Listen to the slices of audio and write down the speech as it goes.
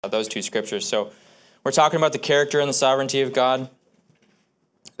those two scriptures. So we're talking about the character and the sovereignty of God,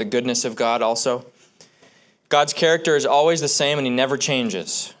 the goodness of God also. God's character is always the same and he never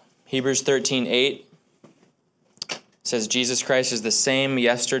changes. Hebrews 13:8 says Jesus Christ is the same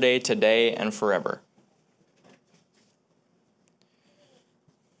yesterday, today, and forever.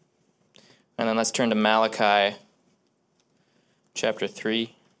 And then let's turn to Malachi chapter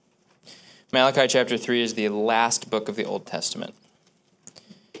 3. Malachi chapter 3 is the last book of the Old Testament.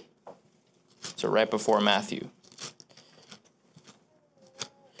 So right before Matthew.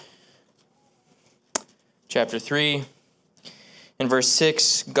 Chapter 3, in verse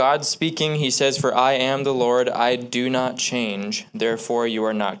 6, God speaking, he says, "For I am the Lord, I do not change, therefore you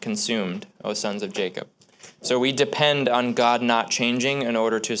are not consumed, O sons of Jacob." So we depend on God not changing in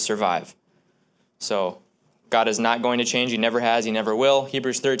order to survive. So God is not going to change. He never has. He never will.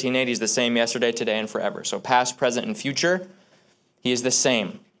 Hebrews 13:8, he's the same yesterday, today, and forever. So past, present, and future, he is the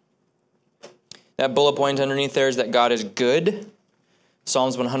same. That bullet point underneath there is that God is good.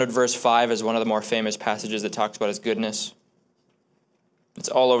 Psalms 100 verse 5 is one of the more famous passages that talks about his goodness. It's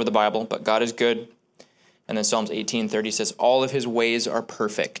all over the Bible, but God is good. And then Psalms 18:30 says, all of his ways are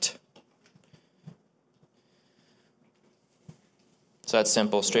perfect. So that's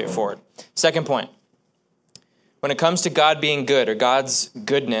simple, straightforward. Second point. When it comes to God being good or God's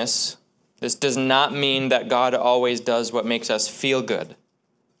goodness, this does not mean that God always does what makes us feel good.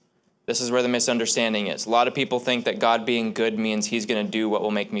 This is where the misunderstanding is. A lot of people think that God being good means he's going to do what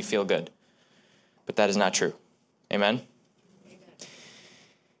will make me feel good. But that is not true. Amen?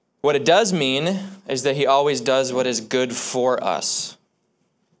 What it does mean is that he always does what is good for us,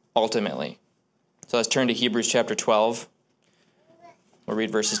 ultimately. So let's turn to Hebrews chapter 12. We'll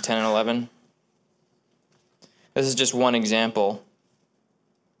read verses 10 and 11. This is just one example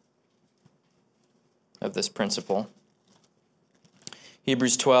of this principle.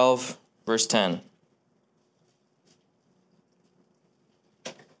 Hebrews 12, verse 10.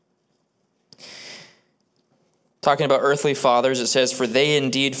 Talking about earthly fathers, it says, "For they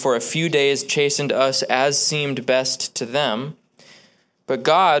indeed for a few days chastened us as seemed best to them, but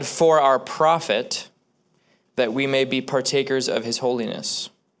God for our profit, that we may be partakers of his holiness.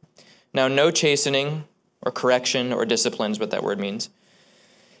 Now no chastening or correction or discipline is what that word means,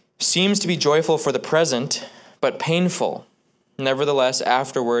 seems to be joyful for the present, but painful. Nevertheless,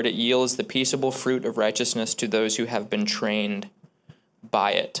 afterward it yields the peaceable fruit of righteousness to those who have been trained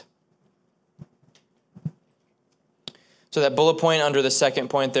by it." So that bullet point under the second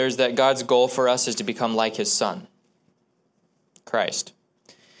point there is that God's goal for us is to become like his Son, Christ.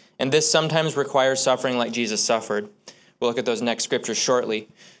 And this sometimes requires suffering like Jesus suffered. We'll look at those next scriptures shortly.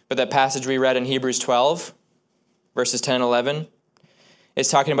 But that passage we read in Hebrews 12, verses 10 and 11, is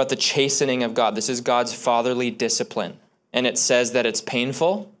talking about the chastening of God. This is God's fatherly discipline. And it says that it's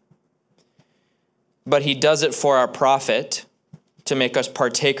painful, but he does it for our profit, to make us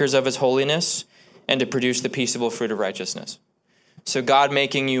partakers of his holiness and to produce the peaceable fruit of righteousness. So God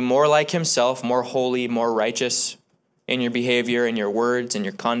making you more like himself, more holy, more righteous in your behavior, in your words, in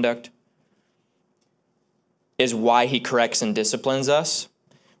your conduct, is why he corrects and disciplines us,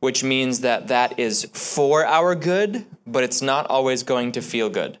 which means that that is for our good, but it's not always going to feel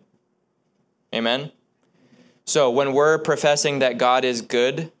good. Amen? So when we're professing that God is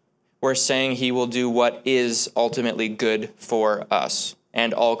good, we're saying he will do what is ultimately good for us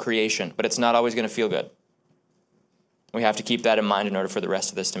and all creation, but it's not always going to feel good. We have to keep that in mind in order for the rest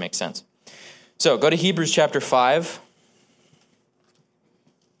of this to make sense. So go to Hebrews chapter 5.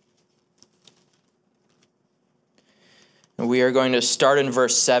 And we are going to start in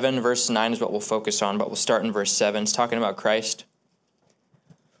verse 7. Verse 9 is what we'll focus on, but we'll start in verse 7. It's talking about Christ.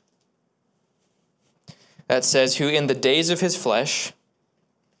 That says, "Who in the days of his flesh,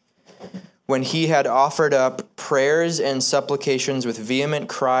 when he had offered up prayers and supplications with vehement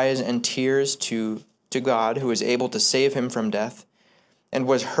cries and tears to God, who is able to save him from death, and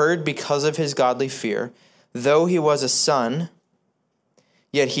was heard because of his godly fear, though he was a son,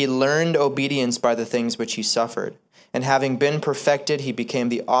 yet he learned obedience by the things which he suffered. And having been perfected, he became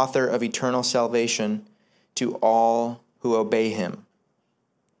the author of eternal salvation to all who obey him."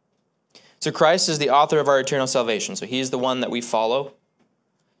 So Christ is the author of our eternal salvation. So he's the one that we follow.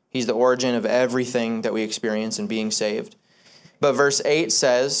 He's the origin of everything that we experience in being saved. But verse 8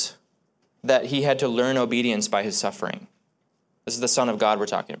 says that he had to learn obedience by his suffering. This is the Son of God we're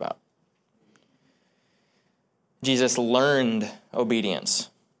talking about. Jesus learned obedience.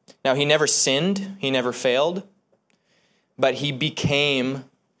 Now, he never sinned. He never failed. But he became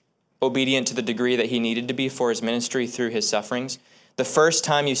obedient to the degree that he needed to be for his ministry through his sufferings. The first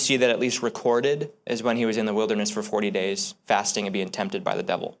time you see that at least recorded is when he was in the wilderness for 40 days, fasting and being tempted by the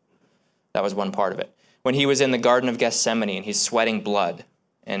devil. That was one part of it. When he was in the Garden of Gethsemane and he's sweating blood,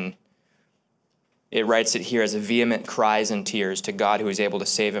 and it writes it here as vehement cries and tears to God who is able to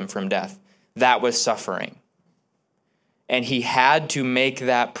save him from death. That was suffering. And he had to make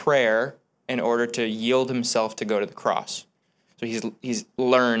that prayer in order to yield himself to go to the cross. So he's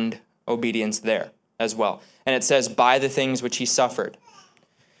learned obedience there as well. And it says, by the things which he suffered.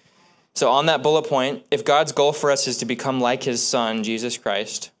 So on that bullet point, if God's goal for us is to become like his son, Jesus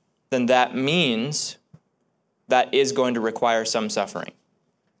Christ, then that means that is going to require some suffering.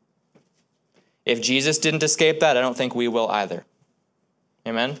 If Jesus didn't escape that, I don't think we will either.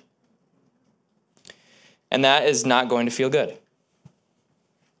 Amen? And that is not going to feel good.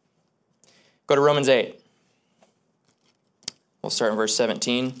 Go to Romans 8. We'll start in verse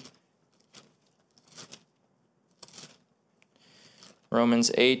 17.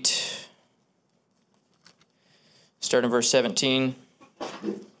 Romans 8. Start in verse 17.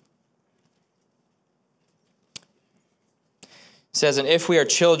 It says, and if we are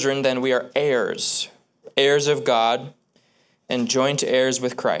children, then we are heirs, heirs of God, and joint heirs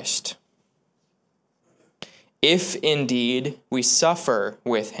with Christ. If indeed we suffer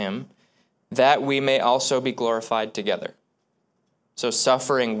with him, that we may also be glorified together. So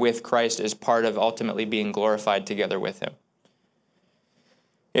suffering with Christ is part of ultimately being glorified together with him.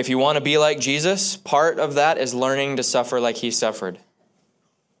 If you want to be like Jesus, part of that is learning to suffer like he suffered.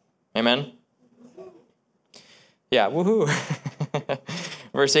 Amen? Yeah, woohoo.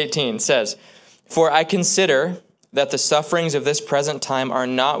 Verse 18 says, for I consider that the sufferings of this present time are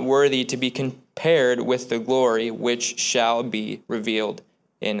not worthy to be compared with the glory which shall be revealed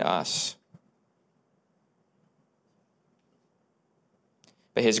in us.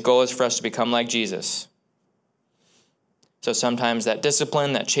 But his goal is for us to become like Jesus. So sometimes that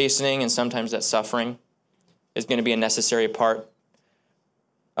discipline, that chastening, and sometimes that suffering is going to be a necessary part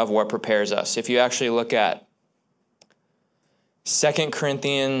of what prepares us. If you actually look at 2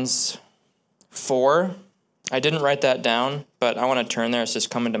 Corinthians 4, I didn't write that down, but I want to turn there. It's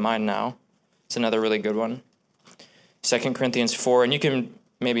just coming to mind now. It's another really good one. 2 Corinthians 4, and you can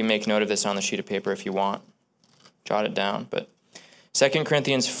maybe make note of this on the sheet of paper if you want. Jot it down. But 2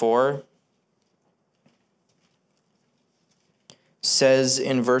 Corinthians 4 says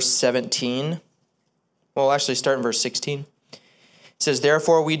in verse 17, well, actually start in verse 16. It says,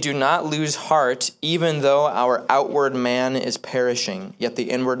 therefore we do not lose heart, even though our outward man is perishing, yet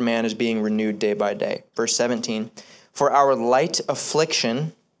the inward man is being renewed day by day. Verse 17, for our light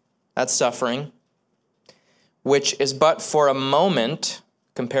affliction, that's suffering, which is but for a moment,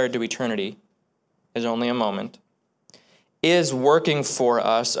 compared to eternity, is only a moment, is working for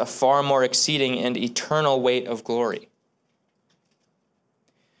us a far more exceeding and eternal weight of glory.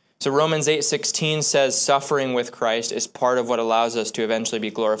 So Romans 8:16 says suffering with Christ is part of what allows us to eventually be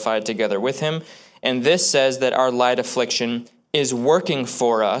glorified together with him. And this says that our light affliction is working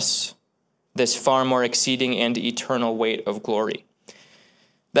for us this far more exceeding and eternal weight of glory.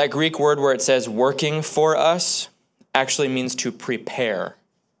 That Greek word where it says working for us actually means to prepare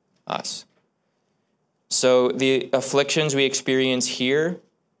us. So the afflictions we experience here,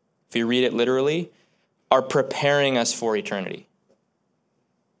 if you read it literally, are preparing us for eternity.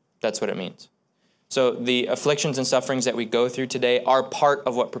 That's what it means. So the afflictions and sufferings that we go through today are part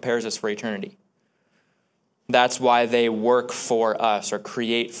of what prepares us for eternity. That's why they work for us or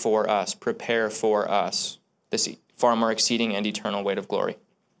create for us, prepare for us this far more exceeding and eternal weight of glory.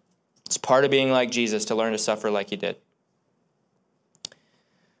 It's part of being like Jesus to learn to suffer like he did.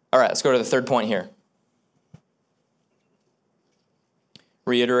 All right, let's go to the third point here.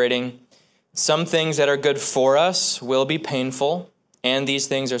 Reiterating, some things that are good for us will be painful, and these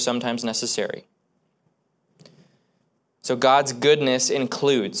things are sometimes necessary. So God's goodness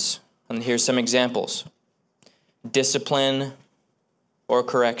includes, and here's some examples, discipline or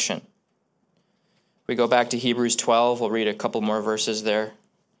correction. We go back to Hebrews 12. We'll read a couple more verses there.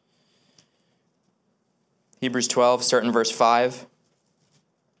 Hebrews 12, start in verse 5.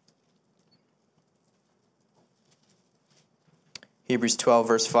 Hebrews 12,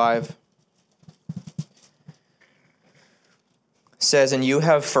 verse 5. Says, and you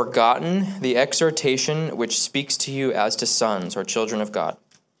have forgotten the exhortation which speaks to you as to sons or children of God.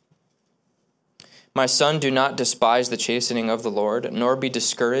 My son, do not despise the chastening of the Lord, nor be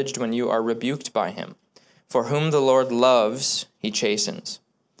discouraged when you are rebuked by him. For whom the Lord loves, he chastens,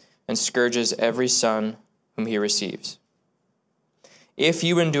 and scourges every son whom he receives. If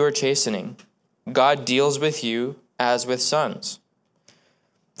you endure chastening, God deals with you as with sons.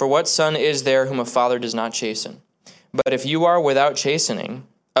 For what son is there whom a father does not chasten? But if you are without chastening,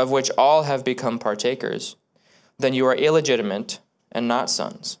 of which all have become partakers, then you are illegitimate and not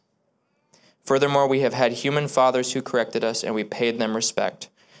sons. Furthermore, we have had human fathers who corrected us, and we paid them respect.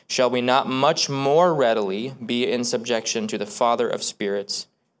 Shall we not much more readily be in subjection to the Father of spirits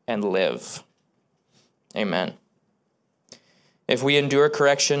and live? Amen. If we endure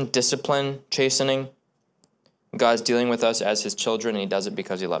correction, discipline, chastening, God's dealing with us as his children, and he does it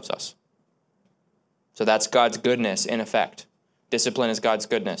because he loves us. So that's God's goodness in effect. Discipline is God's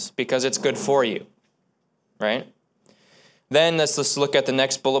goodness because it's good for you, right? Then let's look at the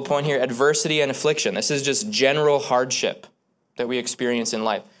next bullet point here, adversity and affliction. This is just general hardship that we experience in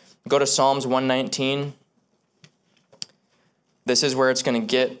life. Go to Psalms 119. This is where it's going to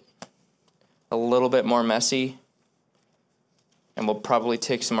get a little bit more messy, and we'll probably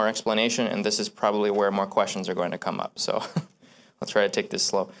take some more explanation, and this is probably where more questions are going to come up. So I'll try to take this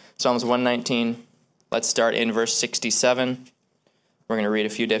slow. Psalms 119, let's start in verse 67. We're going to read a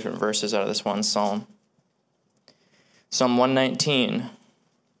few different verses out of this one psalm. Psalm 119,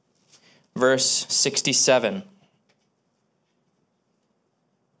 verse 67.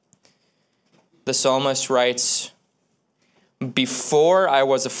 The psalmist writes, "Before I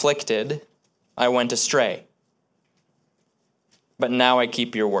was afflicted, I went astray, but now I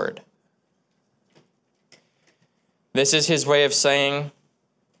keep your word." This is his way of saying,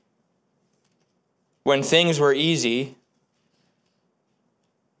 when things were easy,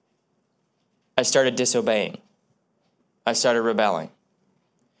 I started disobeying. I started rebelling.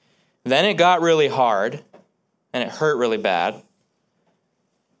 Then it got really hard, and it hurt really bad,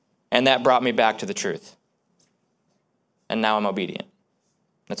 and that brought me back to the truth. And now I'm obedient.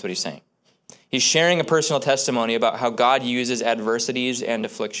 That's what he's saying. He's sharing a personal testimony about how God uses adversities and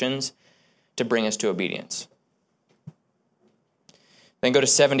afflictions to bring us to obedience. Then go to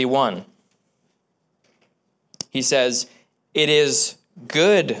 71. He says, "It is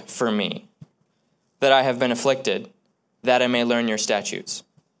good for me that I have been afflicted, that I may learn your statutes."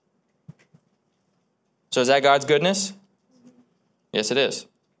 So is that God's goodness? Yes, it is.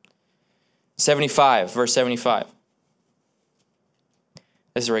 75, verse 75.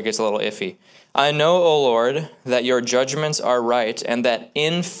 This is where it gets a little iffy. "I know, O Lord, that your judgments are right, and that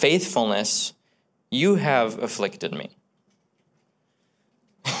in faithfulness you have afflicted me."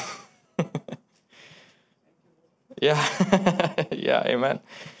 Yeah, yeah, amen.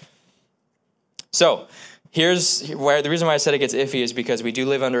 So here's where the reason why I said it gets iffy is because we do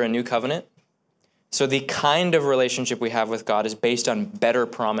live under a new covenant. So the kind of relationship we have with God is based on better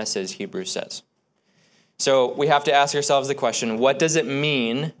promises, Hebrews says. So we have to ask ourselves the question, what does it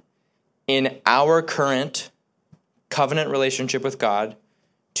mean in our current covenant relationship with God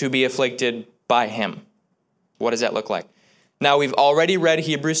to be afflicted by him? What does that look like? Now, we've already read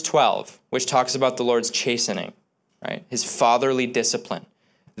Hebrews 12, which talks about the Lord's chastening, right? His fatherly discipline.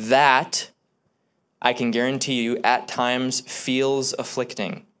 That, I can guarantee you, at times feels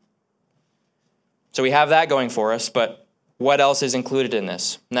afflicting. So we have that going for us, but what else is included in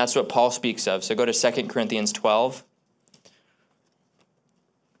this? And that's what Paul speaks of. So go to 2 Corinthians 12,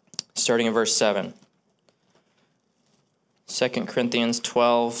 starting in verse 7. 2 Corinthians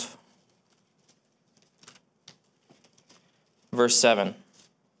 12, verse 7.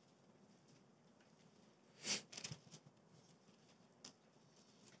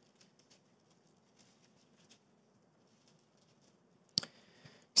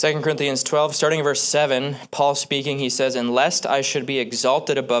 Second Corinthians 12, starting in verse 7, Paul speaking, he says, "And lest I should be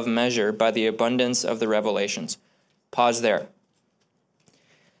exalted above measure by the abundance of the revelations." Pause there.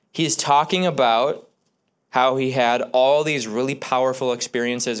 He's talking about how he had all these really powerful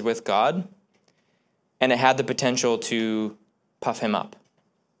experiences with God, and it had the potential to puff him up,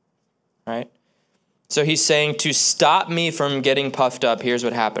 right? So he's saying, to stop me from getting puffed up, here's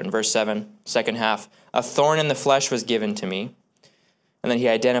what happened. Verse 7, second half. "A thorn in the flesh was given to me." And then he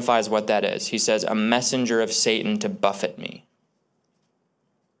identifies what that is. He says, "A messenger of Satan to buffet me,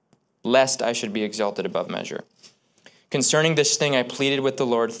 lest I should be exalted above measure. Concerning this thing I pleaded with the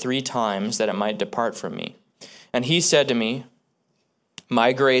Lord 3 times that it might depart from me. And he said to me,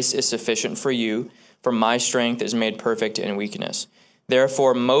 My grace is sufficient for you, for my strength is made perfect in weakness.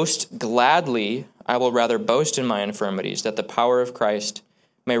 Therefore most gladly I will rather boast in my infirmities, that the power of Christ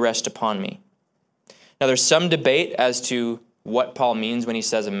may rest upon me." Now there's some debate as to what Paul means when he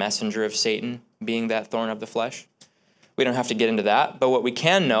says a messenger of Satan being that thorn of the flesh. We don't have to get into that, but what we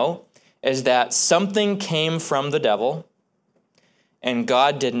can know is that something came from the devil, and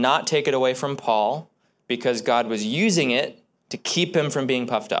God did not take it away from Paul because God was using it to keep him from being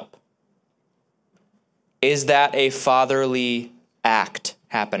puffed up. Is that a fatherly act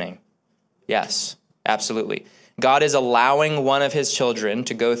happening? Yes, absolutely. God is allowing one of his children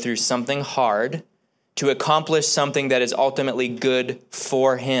to go through something hard to accomplish something that is ultimately good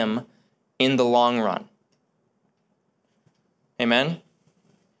for him in the long run. Amen?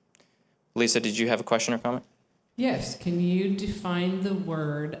 Lisa, did you have a question or comment? Yes. Can you define the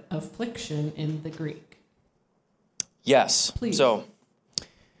word affliction in the Greek? Yes. Please. So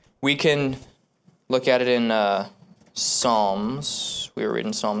we can look at it in Psalms. We were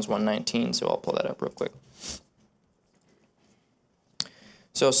reading Psalms 119, so I'll pull that up real quick.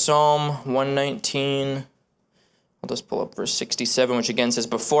 So Psalm 119, I'll just pull up verse 67, which again says,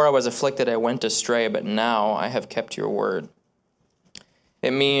 "Before I was afflicted, I went astray, but now I have kept your word."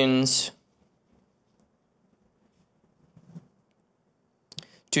 It means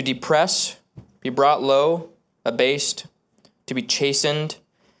to depress, be brought low, abased, to be chastened,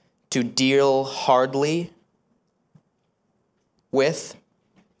 to deal hardly with.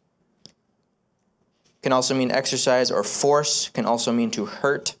 Can also mean exercise or force, can also mean to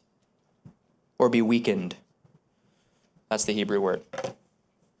hurt or be weakened. That's the Hebrew word.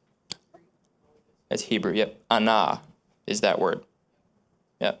 That's Hebrew, yep. Anah is that word.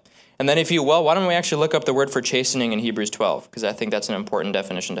 Yep. And then if you, well, why don't we actually look up the word for chastening in Hebrews 12, because I think that's an important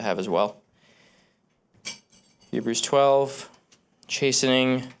definition to have as well. Hebrews 12,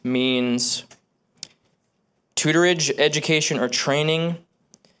 chastening means tutorage, education, or training,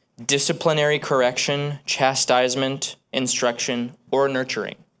 disciplinary correction, chastisement, instruction, or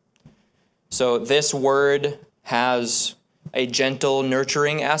nurturing. So this word has a gentle,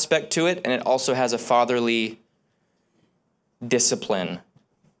 nurturing aspect to it, and it also has a fatherly discipline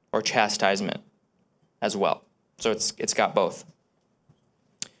or chastisement as well. So it's got both.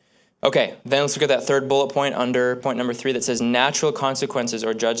 Okay, then let's look at that third bullet point under point number 3 that says natural consequences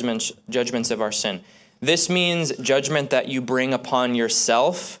or judgments of our sin. This means judgment that you bring upon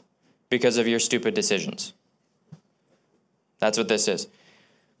yourself because of your stupid decisions. That's what this is.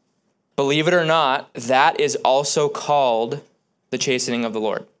 Believe it or not, that is also called the chastening of the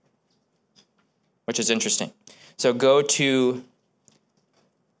Lord, which is interesting. So go to,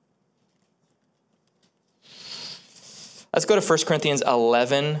 let's go to 1 Corinthians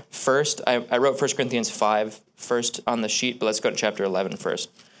 11 first. I wrote 1 Corinthians 5 first on the sheet, but let's go to chapter 11 first.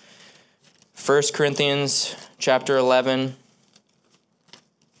 1 Corinthians chapter 11,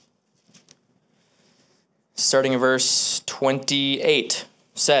 starting in verse 28,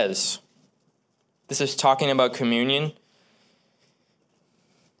 says, this is talking about communion,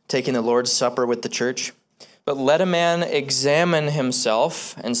 taking the Lord's Supper with the church. But let a man examine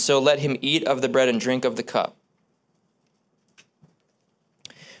himself, and so let him eat of the bread and drink of the cup.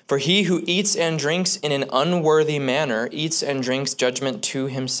 For he who eats and drinks in an unworthy manner eats and drinks judgment to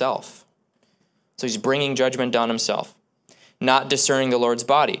himself. So he's bringing judgment on himself, not discerning the Lord's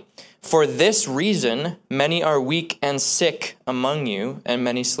body. For this reason, many are weak and sick among you, and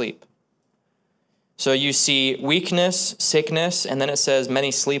many sleep. So you see weakness, sickness, and then it says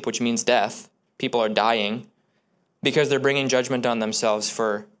many sleep, which means death. People are dying because they're bringing judgment on themselves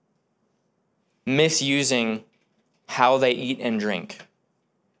for misusing how they eat and drink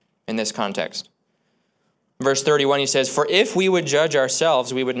in this context. Verse 31, he says, "For if we would judge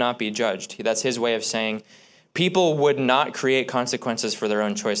ourselves, we would not be judged." That's his way of saying people would not create consequences for their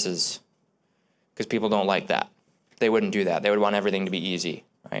own choices because people don't like that. They wouldn't do that. They would want everything to be easy,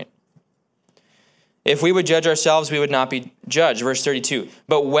 right? If we would judge ourselves, we would not be judged. Verse 32,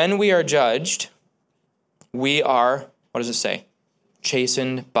 "But when we are judged, we are," what does it say?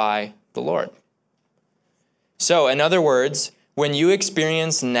 "Chastened by the Lord." So, in other words, when you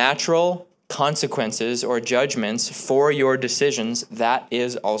experience natural consequences or judgments for your decisions, that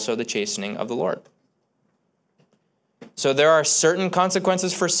is also the chastening of the Lord. So there are certain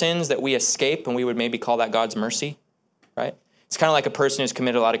consequences for sins that we escape, and we would maybe call that God's mercy, right? It's kind of like a person who's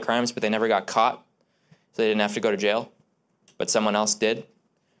committed a lot of crimes, but they never got caught, so they didn't have to go to jail, but someone else did.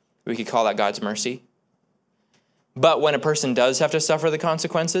 We could call that God's mercy. But when a person does have to suffer the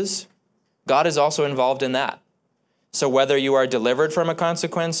consequences, God is also involved in that. So whether you are delivered from a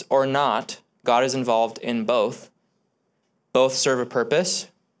consequence or not, God is involved in both. Both serve a purpose.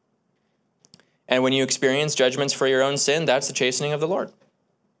 And when you experience judgments for your own sin, that's the chastening of the Lord.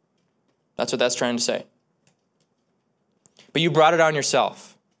 That's what that's trying to say. But you brought it on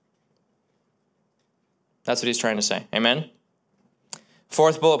yourself. That's what he's trying to say. Amen?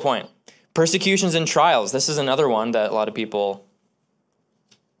 Fourth bullet point. Persecutions and trials. This is another one that a lot of people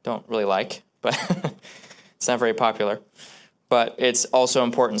don't really like, but it's not very popular. But it's also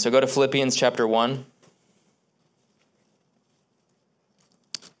important. So go to Philippians chapter 1.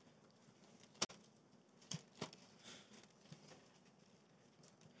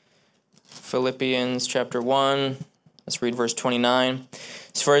 Philippians chapter 1. Let's read verse 29.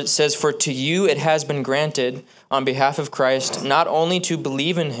 For it says, "For to you it has been granted on behalf of Christ not only to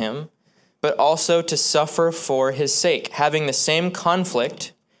believe in him, but also to suffer for his sake, having the same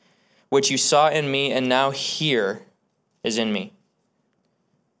conflict which you saw in me and now here is in me."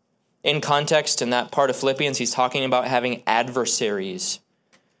 In context, in that part of Philippians, he's talking about having adversaries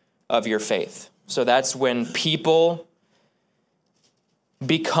of your faith. So that's when people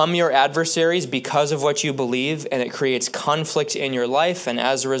become your adversaries because of what you believe, and it creates conflict in your life, and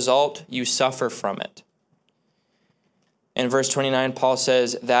as a result, you suffer from it. In verse 29, Paul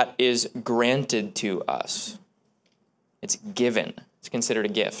says that is granted to us. It's given. It's considered a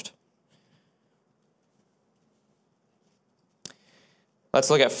gift. Let's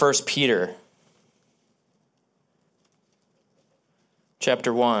look at 1 Peter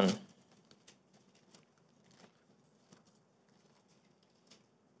chapter 1.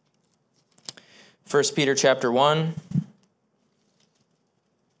 1 Peter chapter 1.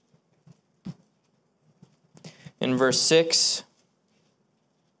 In verse 6,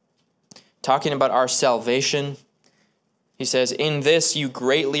 talking about our salvation, he says, "In this you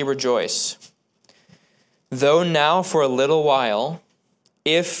greatly rejoice, though now for a little while,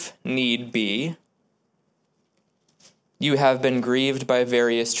 if need be, you have been grieved by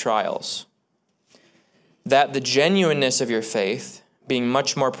various trials, that the genuineness of your faith, being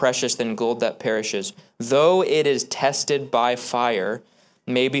much more precious than gold that perishes, though it is tested by fire,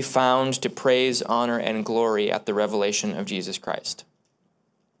 may be found to praise, honor, and glory at the revelation of Jesus Christ."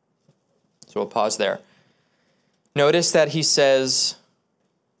 So we'll pause there. Notice that he says,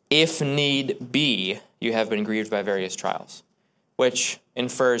 if need be, you have been grieved by various trials, which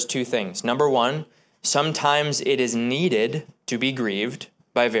infers two things. Number one, sometimes it is needed to be grieved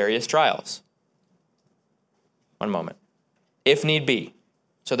by various trials. One moment. If need be.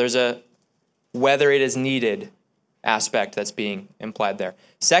 So there's a whether it is needed aspect that's being implied there.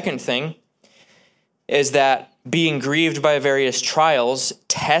 Second thing is that being grieved by various trials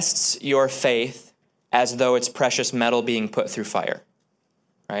tests your faith as though it's precious metal being put through fire,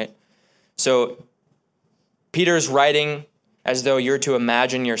 right? So Peter's writing as though you're to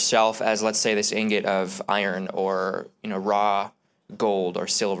imagine yourself as, let's say, this ingot of iron or, raw gold or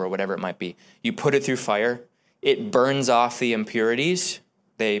silver, whatever it might be. You put it through fire. It burns off the impurities.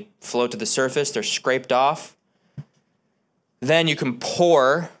 They float to the surface. They're scraped off. Then you can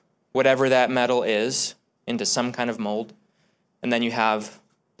pour whatever that metal is into some kind of mold, and then you have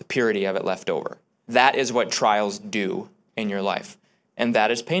the purity of it left over. That is what trials do in your life, and that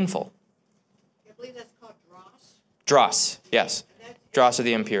is painful. I believe that's called dross. Dross, yes. Dross of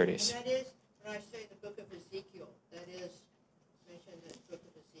the impurities. And that is, when I say the book of Ezekiel, that is mentioned in the book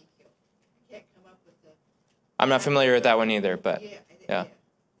of Ezekiel. I can't come up with the... I'm not familiar with that one either, but Yeah.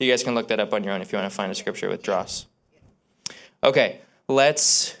 You guys can look that up on your own if you want to find a scripture with dross. Okay,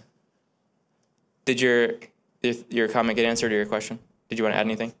 did your comment get answered or your question? Did you want to add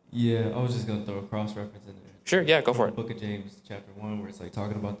anything? Yeah, I was just going to throw a cross-reference in there. Sure, yeah, go for it. The book of James, chapter 1, where it's like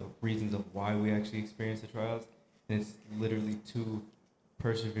talking about the reasons of why we actually experience the trials. And it's literally to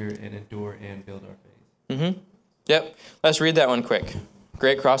persevere and endure and build our faith. Mm-hmm. Yep. Let's read that one quick.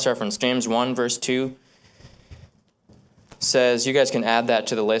 Great cross-reference. James 1, verse 2 says, you guys can add that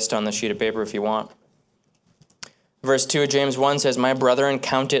to the list on the sheet of paper if you want. Verse 2 of James 1 says, "My brethren,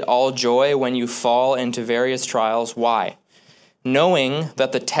 count it all joy when you fall into various trials." Why? "Knowing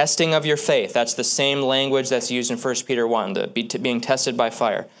that the testing of your faith," that's the same language that's used in 1 Peter 1, being tested by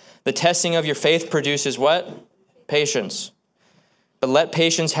fire. "The testing of your faith produces" what? Patience. "But let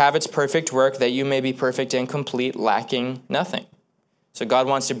patience have its perfect work, that you may be perfect and complete, lacking nothing." So God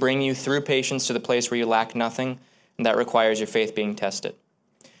wants to bring you through patience to the place where you lack nothing, and that requires your faith being tested.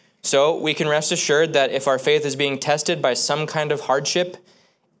 So we can rest assured that if our faith is being tested by some kind of hardship,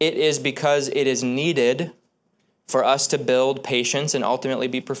 it is because it is needed for us to build patience and ultimately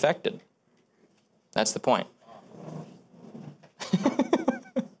be perfected. That's the point.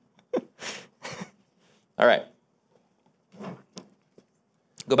 All right.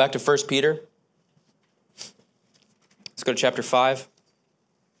 Go back to 1 Peter. Let's go to chapter 5.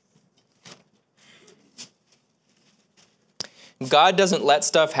 God doesn't let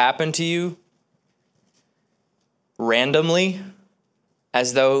stuff happen to you randomly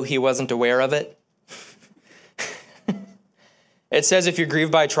as though he wasn't aware of it. It says if you're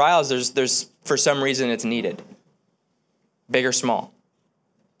grieved by trials, there's for some reason it's needed, big or small.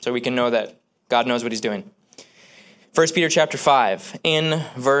 So we can know that God knows what he's doing. 1 Peter chapter 5, in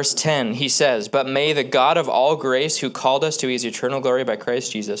verse 10, he says, "But may the God of all grace, who called us to his eternal glory by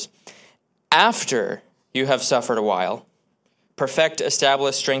Christ Jesus, after you have suffered a while, perfect,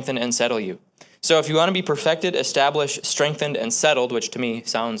 establish, strengthen, and settle you. So if you want to be perfected, established, strengthened, and settled, which to me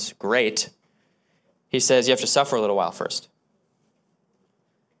sounds great, he says you have to suffer a little while first.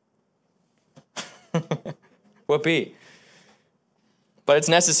 Whoopee. But it's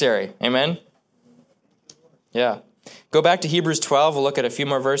necessary. Amen? Yeah. Go back to Hebrews 12. We'll look at a few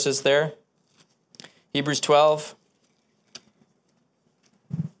more verses there. Hebrews 12.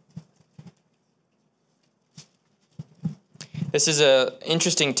 This is an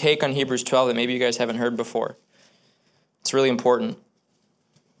interesting take on Hebrews 12 that maybe you guys haven't heard before. It's really important.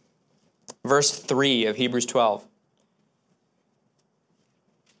 Verse 3 of Hebrews 12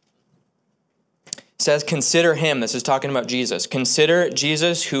 says, consider him. This is talking about Jesus. Consider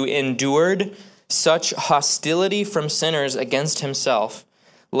Jesus who endured such hostility from sinners against himself,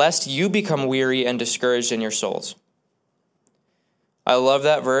 lest you become weary and discouraged in your souls. I love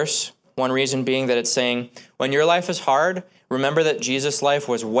that verse. One reason being that it's saying, when your life is hard, remember that Jesus' life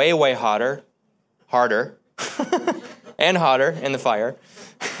was way, way harder, and hotter in the fire.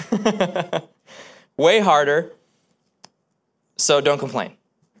 Way harder, so don't complain.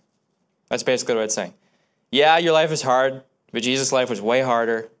 That's basically what it's saying. Yeah, your life is hard, but Jesus' life was way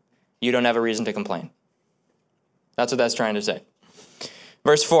harder. You don't have a reason to complain. That's what that's trying to say.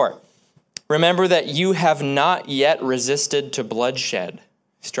 Verse 4, remember that you have not yet resisted to bloodshed,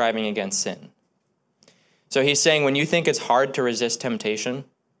 striving against sin. So he's saying when you think it's hard to resist temptation,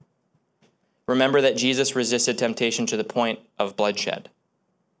 remember that Jesus resisted temptation to the point of bloodshed,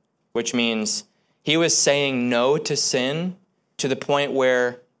 which means he was saying no to sin to the point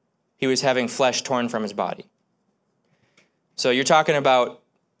where he was having flesh torn from his body. So you're talking about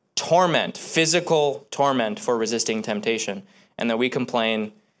torment, physical torment for resisting temptation, and then we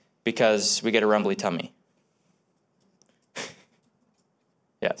complain because we get a rumbly tummy.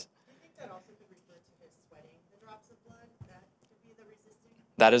 Yes. I think that also could refer to his sweating the drops of blood. That could be the resisting.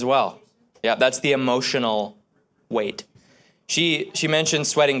 That as well. Yeah, that's the emotional weight. She mentioned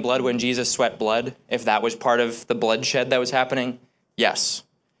sweating blood when Jesus sweat blood. If that was part of the bloodshed that was happening, yes,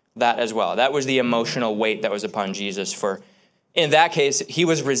 that as well. That was the emotional weight that was upon Jesus for, in that case, he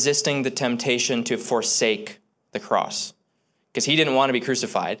was resisting the temptation to forsake the cross because he didn't want to be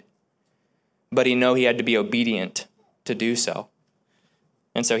crucified, but he knew he had to be obedient to do so.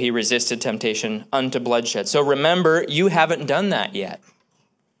 And so he resisted temptation unto bloodshed. So remember, you haven't done that yet.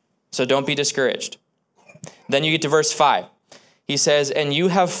 So don't be discouraged. Then you get to verse 5. He says, and you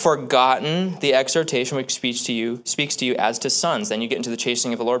have forgotten the exhortation which speaks to you as to sons. Then you get into the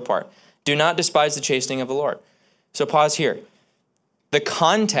chastening of the Lord part. Do not despise the chastening of the Lord. So pause here. The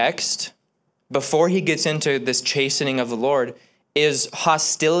context, before he gets into this chastening of the Lord, is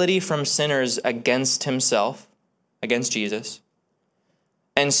hostility from sinners against himself, against Jesus,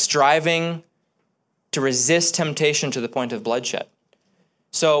 and striving to resist temptation to the point of bloodshed.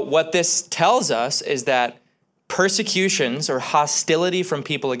 So what this tells us is that persecutions or hostility from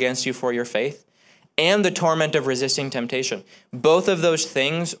people against you for your faith and the torment of resisting temptation, both of those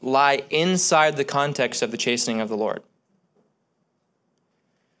things lie inside the context of the chastening of the Lord.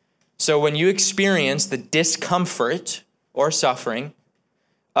 So when you experience the discomfort or suffering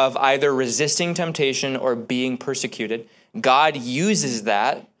of either resisting temptation or being persecuted, God uses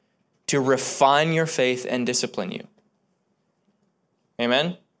that to refine your faith and discipline you.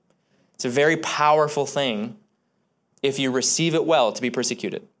 Amen? It's a very powerful thing if you receive it well to be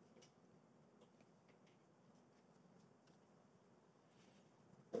persecuted.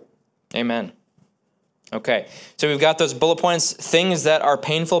 Amen. Okay, so we've got those bullet points, things that are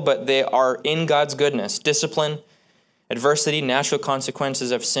painful, but they are in God's goodness. Discipline, adversity, natural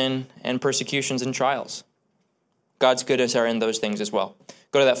consequences of sin, and persecutions and trials. God's goodness are in those things as well.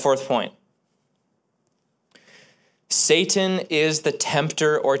 Go to that fourth point. Satan is the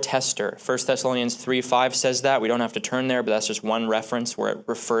tempter or tester. 1 Thessalonians 3:5 says that. We don't have to turn there, but that's just one reference where it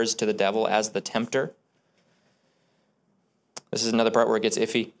refers to the devil as the tempter. This is another part where it gets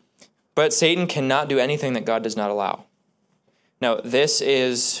iffy. But Satan cannot do anything that God does not allow. Now, this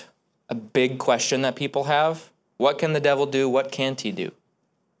is a big question that people have. What can the devil do? What can't he do?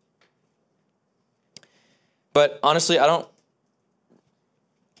 But honestly, I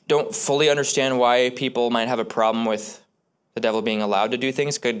don't fully understand why people might have a problem with the devil being allowed to do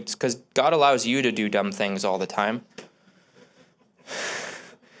things, because God allows you to do dumb things all the time.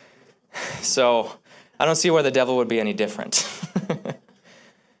 So I don't see where the devil would be any different.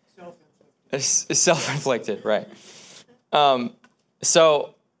 Self-inflicted. Self-inflicted, right.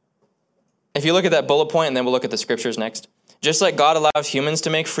 So if you look at that bullet point, and then we'll look at the scriptures next. Just like God allows humans to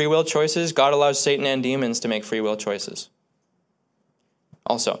make free will choices, God allows Satan and demons to make free will choices.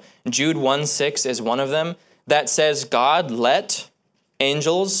 Also, Jude 1:6 is one of them. that says God let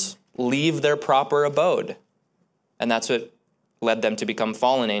angels leave their proper abode. And that's what led them to become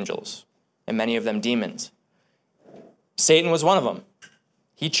fallen angels, and many of them demons. Satan was one of them.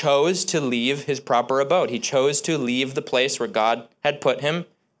 He chose to leave his proper abode. He chose to leave the place where God had put him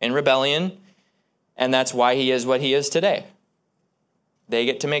in rebellion, and that's why he is what he is today. They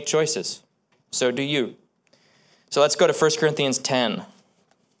get to make choices. So do you. So let's go to 1 Corinthians 10.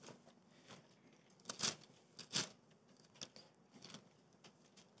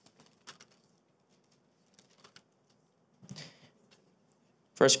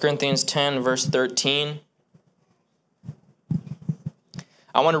 First Corinthians 10, verse 13.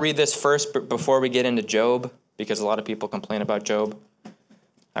 I want to read this first before we get into Job, because a lot of people complain about Job,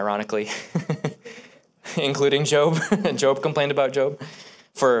 ironically, including Job. Job complained about Job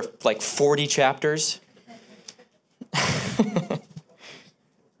for like 40 chapters.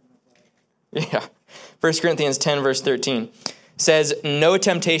 Yeah. 1 Corinthians 10, verse 13 says, no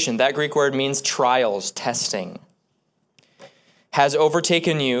temptation, that Greek word means trials, testing, has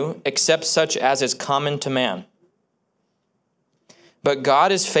overtaken you except such as is common to man. But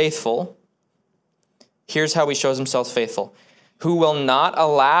God is faithful. Here's how he shows himself faithful. Who will not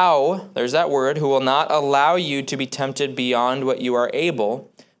allow, there's that word, who will not allow you to be tempted beyond what you are able,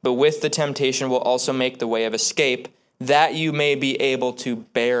 but with the temptation will also make the way of escape, that you may be able to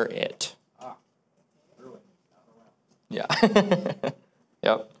bear it. Yeah.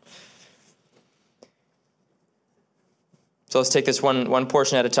 Yep. So let's take this one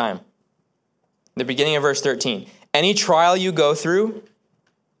portion at a time. The beginning of verse 13. Any trial you go through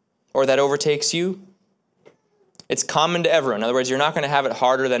or that overtakes you, it's common to everyone. In other words, you're not going to have it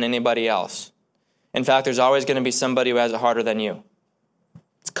harder than anybody else. In fact, there's always going to be somebody who has it harder than you.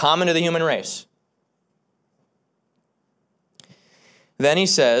 It's common to the human race. Then he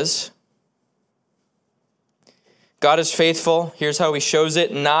says, God is faithful. Here's how he shows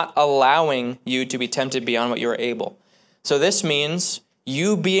it, not allowing you to be tempted beyond what you are able. So this means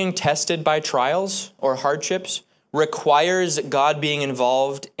you being tested by trials or hardships requires God being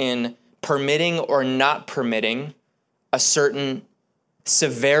involved in permitting or not permitting a certain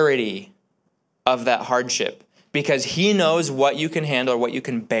severity of that hardship, because he knows what you can handle or what you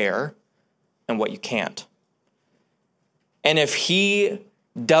can bear and what you can't. And if he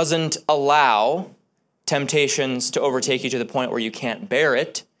doesn't allow temptations to overtake you to the point where you can't bear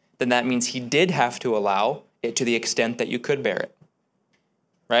it, then that means he did have to allow it to the extent that you could bear it.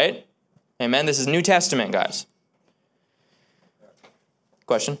 Right? Amen? This is New Testament, guys.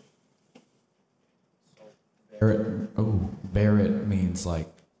 Question? Bear it means like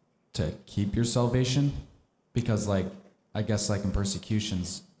to keep your salvation, because like I guess like in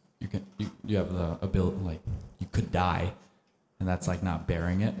persecutions you have the ability, like you could die, and that's like not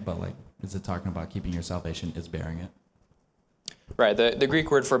bearing it, but like is it talking about keeping your salvation is bearing it? Right. The Greek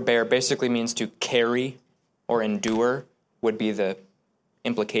word for bear basically means to carry or endure would be the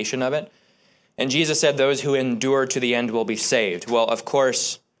implication of it. And Jesus said those who endure to the end will be saved. Well, of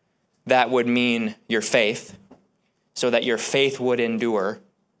course, that would mean your faith, so that your faith would endure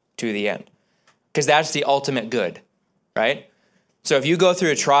to the end. Because that's the ultimate good, right? So if you go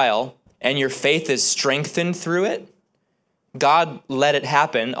through a trial and your faith is strengthened through it, God let it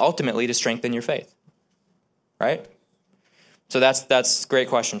happen ultimately to strengthen your faith, right? So that's a great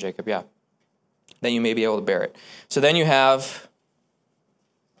question, Jacob, yeah. Then you may be able to bear it. So then you have,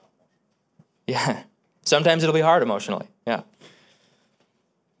 yeah, sometimes it'll be hard emotionally, yeah.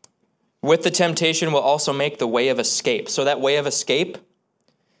 With the temptation will also make the way of escape. So that way of escape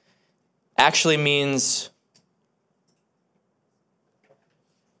actually means,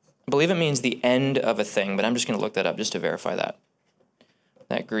 I believe it means the end of a thing, but I'm just going to look that up just to verify that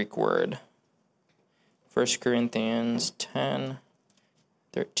Greek word. 1 Corinthians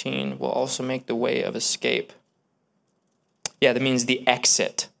 10:13 will also make the way of escape. Yeah, that means the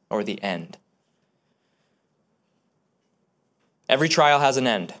exit or the end. Every trial has an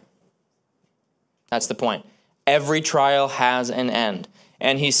end. That's the point. Every trial has an end.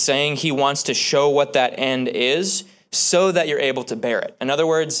 And he's saying he wants to show what that end is so that you're able to bear it. In other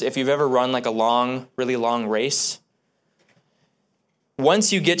words, if you've ever run like a long, really long race,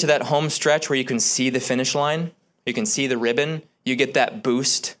 once you get to that home stretch where you can see the finish line, you can see the ribbon, you get that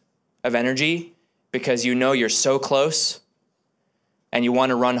boost of energy because you know you're so close and you want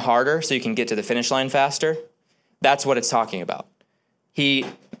to run harder so you can get to the finish line faster. That's what it's talking about. He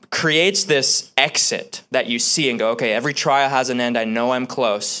creates this exit that you see and go, okay, every trial has an end. I know I'm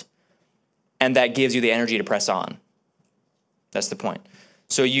close. And that gives you the energy to press on. That's the point.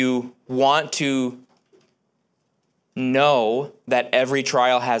 So you want to know that every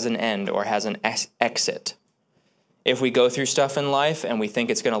trial has an end or has an exit. if we go through stuff in life and we think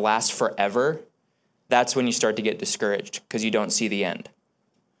it's going to last forever, that's when you start to get discouraged because you don't see the end.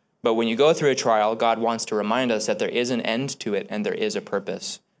 But when you go through a trial, God wants to remind us that there is an end to it and there is a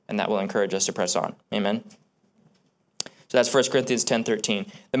purpose, and that will encourage us to press on. Amen? So that's 1 Corinthians 10:13.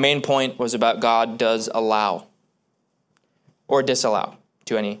 The main point was about God does allow or disallow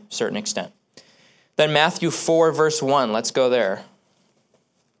to any certain extent. Then Matthew 4, verse 1. Let's go there.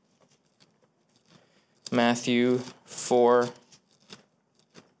 Matthew 4,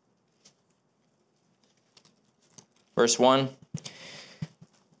 verse 1.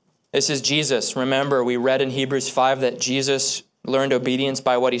 This is Jesus. Remember, we read in Hebrews 5 that Jesus learned obedience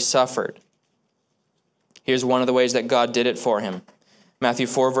by what he suffered. Here's one of the ways that God did it for him. Matthew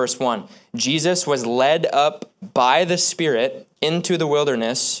 4, verse 1. Jesus was led up by the Spirit into the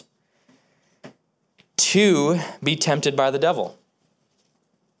wilderness to be tempted by the devil.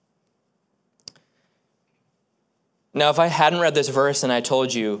 Now, if I hadn't read this verse and I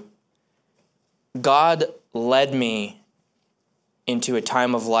told you, God led me into a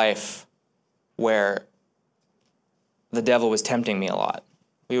time of life where the devil was tempting me a lot,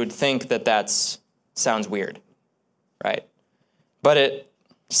 we would think that sounds weird, right? But it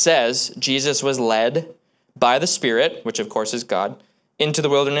says Jesus was led by the Spirit, which of course is God, into the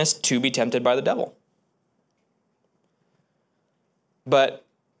wilderness to be tempted by the devil. But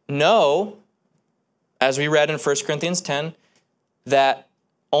know, as we read in 1 Corinthians 10, that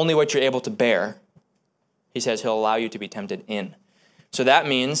only what you're able to bear, he says he'll allow you to be tempted in. So that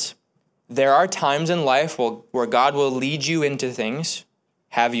means there are times in life where God will lead you into things,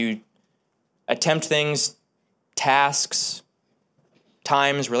 have you attempt things, tasks,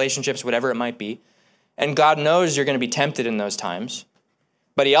 times, relationships, whatever it might be. And God knows you're going to be tempted in those times.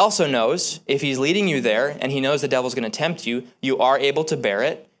 But he also knows if he's leading you there and he knows the devil's going to tempt you, you are able to bear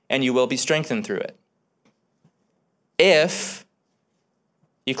it and you will be strengthened through it, if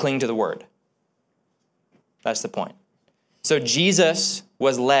you cling to the word. That's the point. So Jesus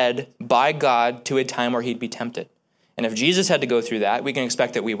was led by God to a time where he'd be tempted. And if Jesus had to go through that, we can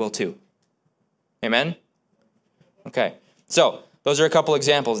expect that we will too. Amen? Okay, so those are a couple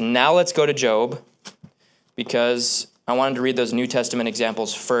examples. Now let's go to Job, because I wanted to read those New Testament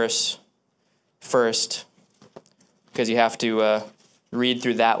examples first, because you have to read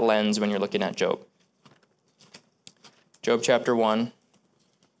through that lens when you're looking at Job. Job chapter 1.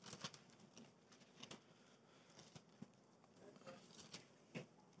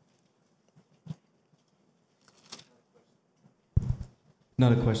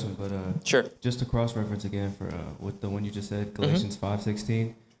 Not a question, but Sure. just to cross-reference again for with the one you just said, Galatians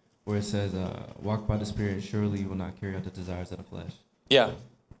 5:16, where it says, "Walk by the Spirit, surely you will not carry out the desires of the flesh." Yeah.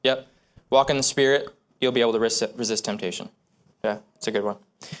 Yep. Walk in the Spirit, you'll be able to resist temptation. Yeah, it's a good one.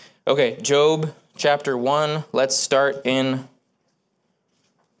 Okay, Job chapter 1. Let's start in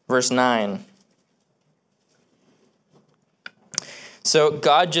verse 9. So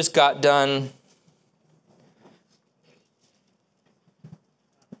God just got done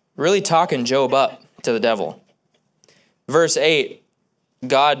really talking Job up to the devil. Verse 8,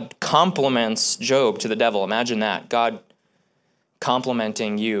 God compliments Job to the devil. Imagine that. God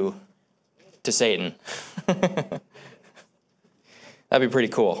complimenting you to Satan. That'd be pretty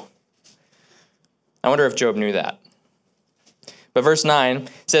cool. I wonder if Job knew that. But verse 9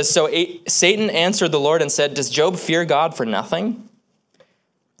 says, "So Satan answered the Lord and said, 'Does Job fear God for nothing?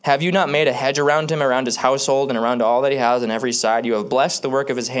 Have you not made a hedge around him, around his household, and around all that he has on every side? You have blessed the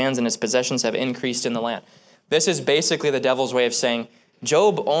work of his hands, and his possessions have increased in the land.'" This is basically the devil's way of saying,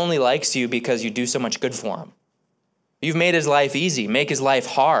 Job only likes you because you do so much good for him. You've made his life easy, make his life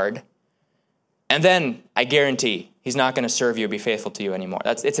hard, and then I guarantee he's not going to serve you or be faithful to you anymore.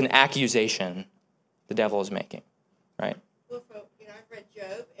 It's an accusation the devil is making, right? Well, I've read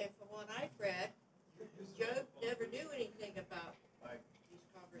Job, and from what I've read, Job never knew anything about these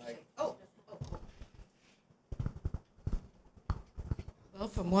conversations. Well,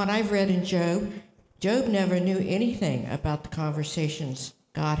 from what I've read in Job, Job never knew anything about the conversations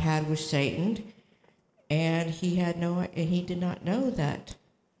God had with Satan, and he did not know that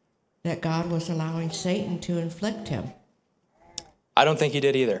God was allowing Satan to inflict him. I don't think he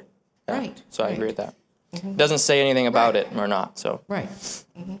did either. Yeah. Right. So I right. agree with that. Mhm. Doesn't say anything about Right. it or not. So Right.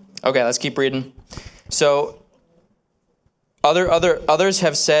 Mm-hmm. okay, let's keep reading. So others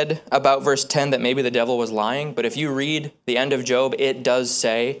have said about verse 10 that maybe the devil was lying, but if you read the end of Job, it does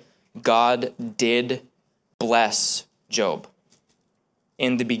say God did bless Job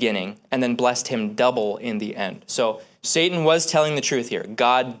in the beginning and then blessed him double in the end. So Satan was telling the truth here.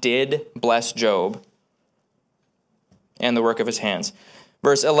 God did bless Job and the work of his hands.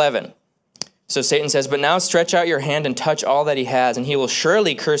 Verse 11 So Satan says, "But now stretch out your hand and touch all that he has, and he will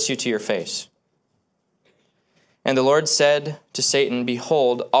surely curse you to your face." And the Lord said to Satan,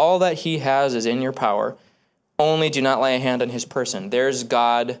 "Behold, all that he has is in your power. Only do not lay a hand on his person." There's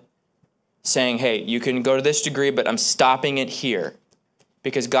God saying, hey, you can go to this degree, but I'm stopping it here.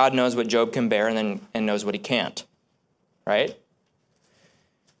 Because God knows what Job can bear and knows what he can't. Right?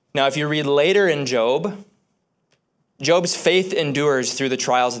 Now, if you read later in Job, Job's faith endures through the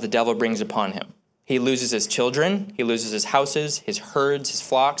trials that the devil brings upon him. He loses his children, he loses his houses, his herds, his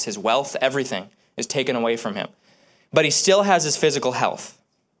flocks, his wealth, everything is taken away from him. But he still has his physical health.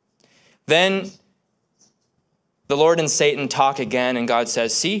 Then the Lord and Satan talk again, and God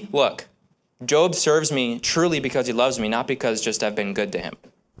says, see, look, Job serves me truly because he loves me, not because just I've been good to him,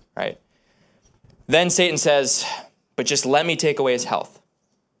 right? Then Satan says, but just let me take away his health.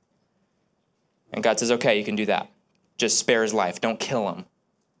 And God says, okay, you can do that. Just spare his life. Don't kill him.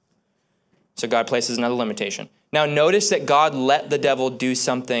 So God places another limitation. Now notice that God let the devil do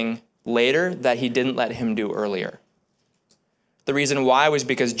something later that he didn't let him do earlier. The reason why was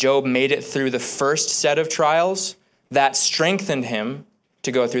because Job made it through the first set of trials that strengthened him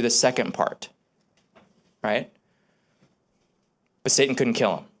to go through the second part, right? But Satan couldn't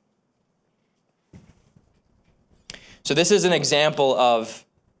kill him. So this is an example of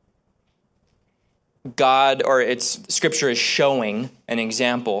God, or Scripture is showing an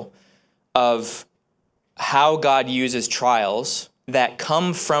example of how God uses trials that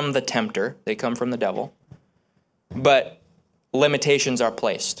come from the tempter, they come from the devil, but limitations are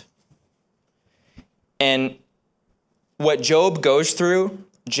placed. And what Job goes through,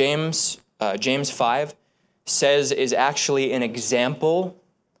 James 5 says, is actually an example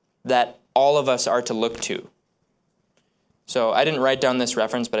that all of us are to look to. So I didn't write down this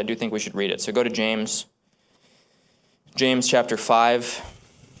reference, but I do think we should read it. So go to James chapter 5.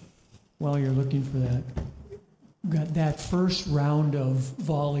 While you're looking for that, got that first round of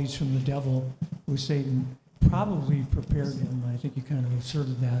volleys from the devil with Satan probably prepared him. I think you kind of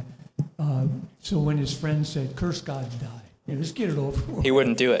asserted that. So when his friend said, curse God and die, just get it over with. He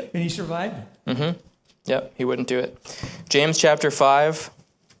wouldn't do it. And he survived it. Mm-hmm. Yep, he wouldn't do it. James chapter 5.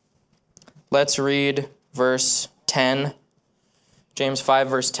 Let's read verse 10. James 5,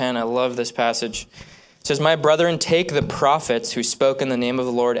 verse 10. I love this passage. It says, "My brethren, take the prophets who spoke in the name of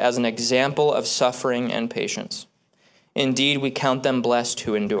the Lord as an example of suffering and patience. Indeed, we count them blessed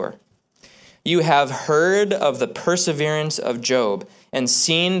who endure. You have heard of the perseverance of Job and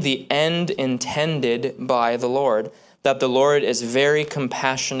seen the end intended by the Lord, that the Lord is very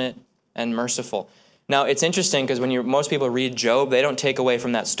compassionate and merciful." Now, it's interesting because when most people read Job, they don't take away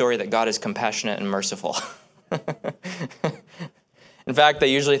from that story that God is compassionate and merciful. In fact, they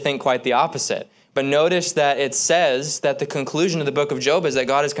usually think quite the opposite. But notice that it says that the conclusion of the book of Job is that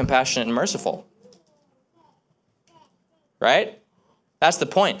God is compassionate and merciful. Right? That's the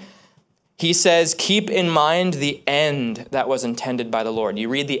point. He says, keep in mind the end that was intended by the Lord. You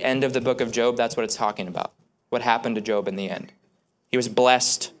read the end of the book of Job, that's what it's talking about. What happened to Job in the end. He was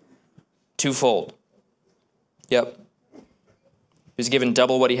blessed twofold. Yep. He was given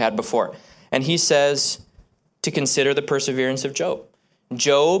double what he had before. And he says to consider the perseverance of Job.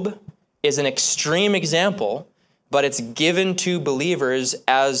 Job is an extreme example, but it's given to believers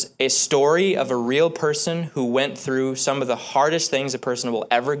as a story of a real person who went through some of the hardest things a person will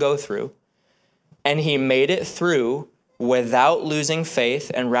ever go through, and he made it through without losing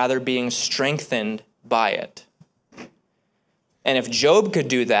faith and rather being strengthened by it. And if Job could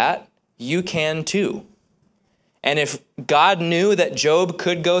do that, you can too. And if God knew that Job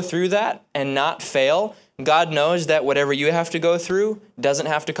could go through that and not fail, God knows that whatever you have to go through doesn't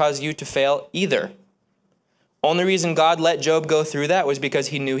have to cause you to fail either. Only reason God let Job go through that was because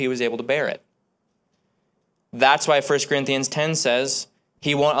he knew he was able to bear it. That's why 1 Corinthians 10 says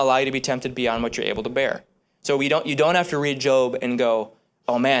he won't allow you to be tempted beyond what you're able to bear. So you don't have to read Job and go,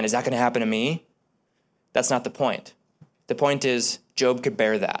 oh man, is that going to happen to me? That's not the point. The point is Job could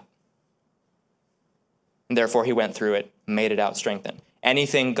bear that. And therefore he went through it, made it out strengthened.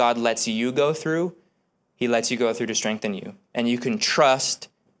 Anything God lets you go through, he lets you go through to strengthen you. And you can trust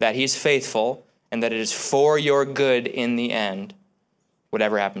that he's faithful and that it is for your good in the end,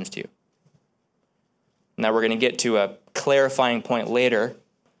 whatever happens to you. Now we're going to get to a clarifying point later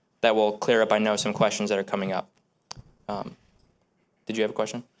that will clear up, I know, some questions that are coming up. Did you have a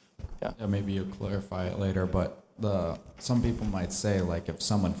question? Yeah, maybe you'll clarify it later, but some people might say, like, if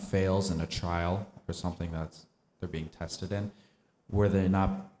someone fails in a trial or something that's they're being tested in, were they not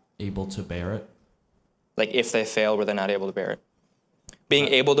able to bear it? Like, if they fail, were they not able to bear it? Being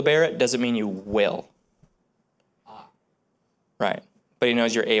able to bear it doesn't mean you will. Right. But he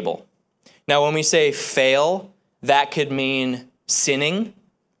knows you're able. Now, when we say fail, that could mean sinning.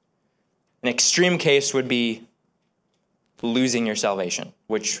 An extreme case would be losing your salvation,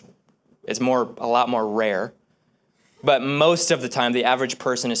 which is a lot more rare. But most of the time, the average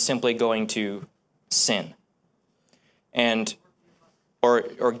person is simply going to sin and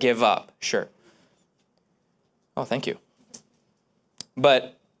or give up, sure. Oh, thank you.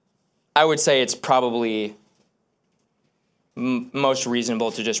 But I would say it's probably most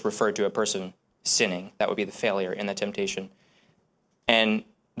reasonable to just refer to a person sinning. That would be the failure in the temptation. And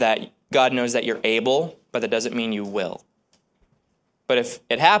that God knows that you're able, but that doesn't mean you will. But if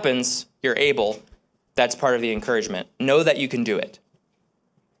it happens, you're able, that's part of the encouragement. Know that you can do it.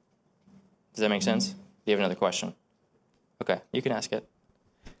 Does that make sense? Do you have another question? Okay, you can ask it.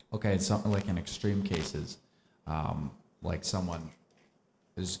 Okay, it's something like in extreme cases, like someone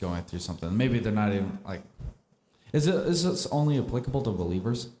is going through something. Maybe they're not even like. Is this only applicable to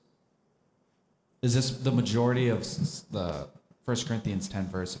believers? Is this the majority of the 1 Corinthians 10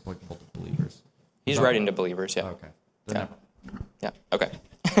 verse applicable to believers? He's writing to believers, yeah. Okay. Then Yeah, okay.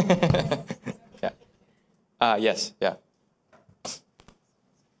 Yeah. Yes, yeah.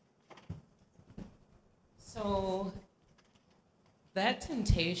 So that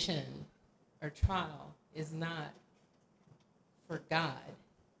temptation or trial is not for God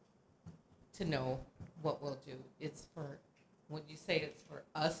to know what we'll do. It's for, would you say it's for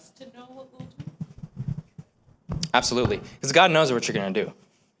us to know what we'll do? Absolutely. Because God knows what you're going to do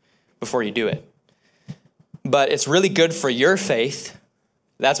before you do it. But it's really good for your faith.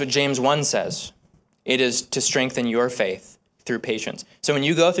 That's what James 1 says. It is to strengthen your faith through patience. So when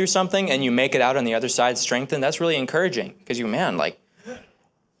you go through something and you make it out on the other side strengthened, that's really encouraging. Because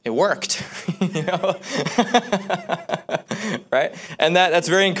it worked. You know? Right? And that's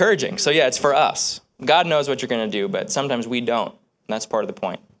very encouraging. So yeah, it's for us. God knows what you're going to do, but sometimes we don't. And that's part of the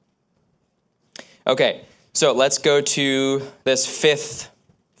point. Okay, so let's go to this fifth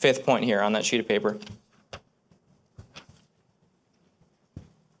point here on that sheet of paper.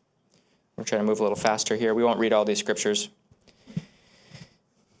 We're trying to move a little faster here. We won't read all these scriptures.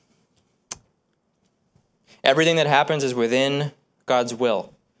 Everything that happens is within God's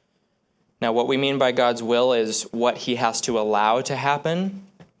will. Now, what we mean by God's will is what he has to allow to happen,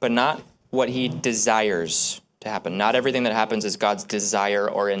 but not what he desires to happen. Not everything that happens is God's desire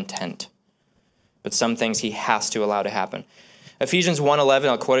or intent, but some things he has to allow to happen. Ephesians 1:11,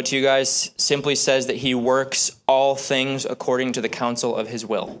 I'll quote it to you guys, simply says that he works all things according to the counsel of his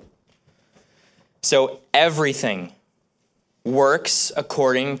will. So everything works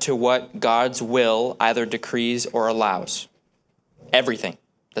according to what God's will either decrees or allows. Everything.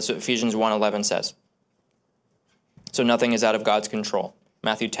 That's what Ephesians 1:11 says. So nothing is out of God's control.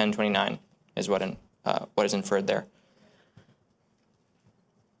 Matthew 10:29 is what is inferred there.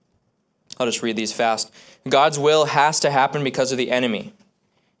 I'll just read these fast. God's will has to happen because of the enemy.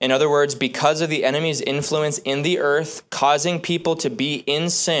 In other words, because of the enemy's influence in the earth, causing people to be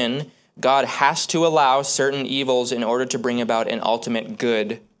in sin, God has to allow certain evils in order to bring about an ultimate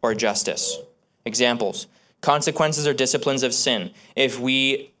good or justice. Examples. Consequences or disciplines of sin. If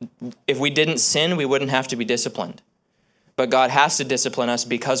we didn't sin, we wouldn't have to be disciplined. But God has to discipline us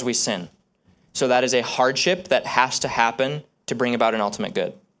because we sin. So that is a hardship that has to happen to bring about an ultimate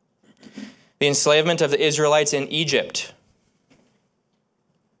good. The enslavement of the Israelites in Egypt.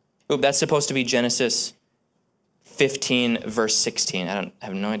 That's supposed to be Genesis 15, verse 16. I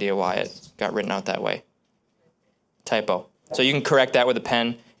have no idea why it got written out that way. Typo. So you can correct that with a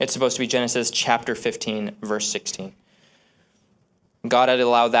pen. It's supposed to be Genesis chapter 15, verse 16. God had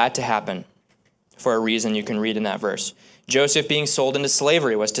allowed that to happen for a reason you can read in that verse. Joseph being sold into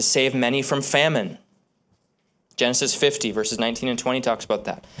slavery was to save many from famine. Genesis 50, verses 19 and 20 talks about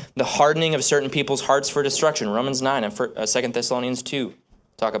that. The hardening of certain people's hearts for destruction. Romans 9 and 2 Thessalonians 2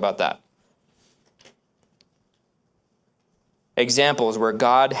 talk about that. Examples where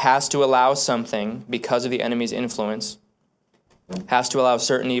God has to allow something because of the enemy's influence, has to allow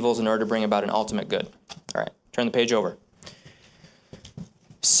certain evils in order to bring about an ultimate good. All right, turn the page over.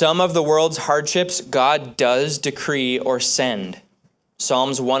 Some of the world's hardships God does decree or send.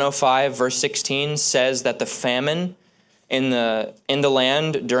 Psalms 105, verse 16 says that the famine in the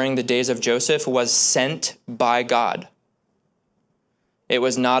land during the days of Joseph was sent by God. It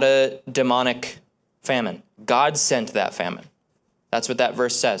was not a demonic famine. God sent that famine. That's what that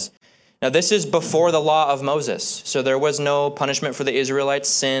verse says. Now, this is before the law of Moses, so there was no punishment for the Israelites'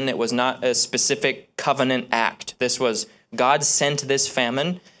 sin. It was not a specific covenant act. This was God sent this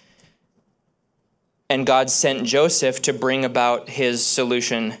famine, and God sent Joseph to bring about his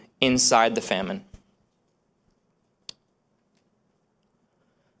solution inside the famine.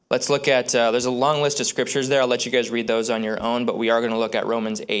 Let's look at, there's a long list of scriptures there. I'll let you guys read those on your own, but we are going to look at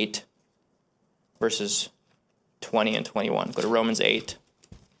Romans 8, verses 20 and 21. Go to Romans 8,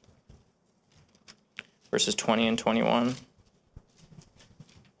 verses 20 and 21.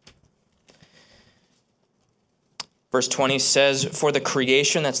 Verse 20 says, "For the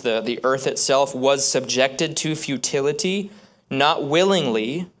creation," that's the earth itself, "was subjected to futility, not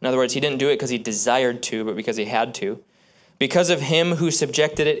willingly." In other words, he didn't do it because he desired to, but because he had to. "Because of him who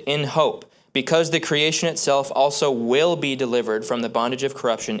subjected it in hope, because the creation itself also will be delivered from the bondage of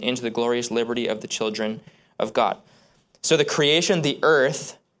corruption into the glorious liberty of the children of God." So the creation, the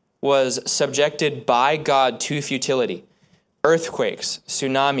earth, was subjected by God to futility. Earthquakes,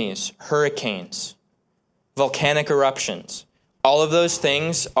 tsunamis, hurricanes, volcanic eruptions. All of those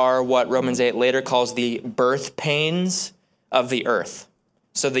things are what Romans 8 later calls the birth pains of the earth.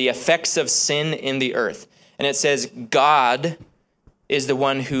 So the effects of sin in the earth. And it says God is the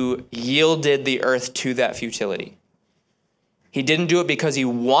one who yielded the earth to that futility. He didn't do it because he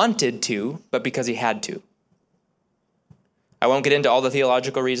wanted to, but because he had to. I won't get into all the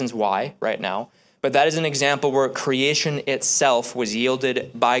theological reasons why right now, but that is an example where creation itself was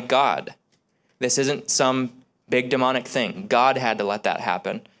yielded by God. This isn't some big demonic thing. God had to let that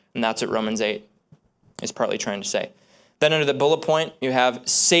happen, and that's what Romans 8 is partly trying to say. Then under the bullet point, you have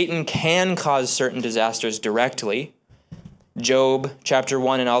Satan can cause certain disasters directly. Job chapter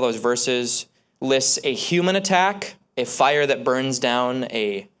 1 and all those verses lists a human attack, a fire that burns down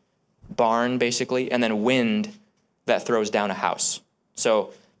a barn, basically, and then wind that throws down a house.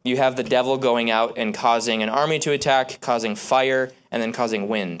 So you have the devil going out and causing an army to attack, causing fire, and then causing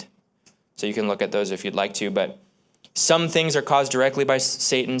wind. So you can look at those if you'd like to, but some things are caused directly by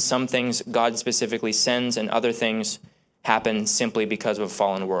Satan, some things God specifically sends, and other things happen simply because of a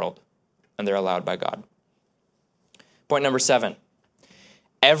fallen world, and they're allowed by God. Point number 7.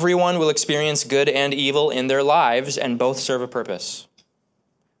 Everyone will experience good and evil in their lives, and both serve a purpose.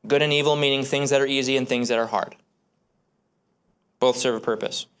 Good and evil meaning things that are easy and things that are hard. Both serve a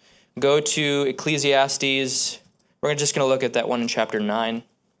purpose. Go to Ecclesiastes. We're just going to look at that one in chapter 9.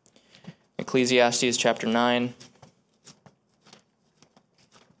 Ecclesiastes chapter 9.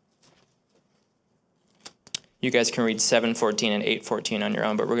 You guys can read 7:14 and 8:14 on your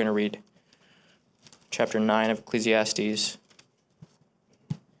own, but we're going to read chapter 9 of Ecclesiastes.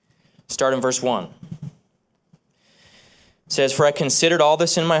 Start in verse 1. It says, "For I considered all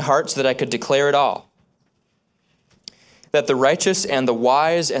this in my heart so that I could declare it all. That the righteous and the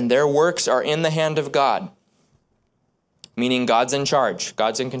wise and their works are in the hand of God." Meaning God's in charge.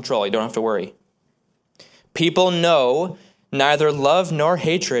 God's in control. You don't have to worry. "People know neither love nor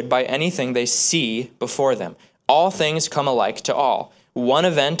hatred by anything they see before them. All things come alike to all. One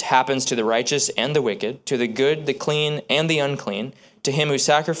event happens to the righteous and the wicked, to the good, the clean, and the unclean, to him who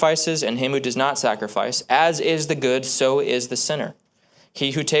sacrifices and him who does not sacrifice. As is the good, so is the sinner.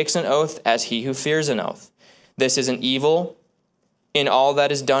 He who takes an oath, as he who fears an oath. This is an evil in all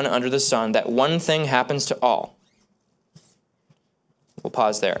that is done under the sun, that one thing happens to all." We'll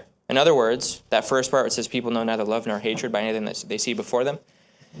pause there. In other words, that first part where it says people know neither love nor hatred by anything that they see before them.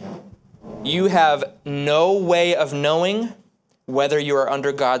 You have no way of knowing whether you are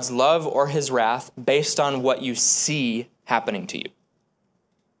under God's love or his wrath based on what you see happening to you.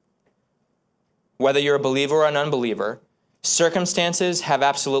 Whether you're a believer or an unbeliever, circumstances have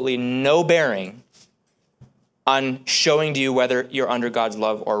absolutely no bearing on showing to you whether you're under God's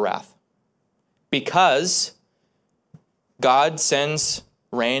love or wrath. Because God sends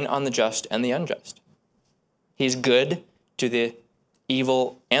rain on the just and the unjust. He's good to the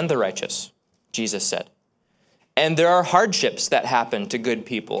evil and the righteous, Jesus said. And there are hardships that happen to good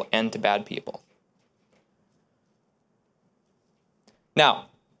people and to bad people. Now,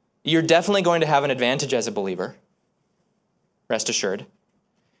 you're definitely going to have an advantage as a believer, rest assured.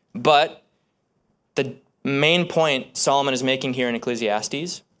 But the main point Solomon is making here in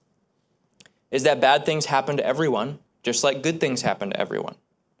Ecclesiastes is that bad things happen to everyone, just like good things happen to everyone.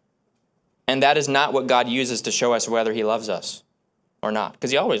 And that is not what God uses to show us whether he loves us or not, because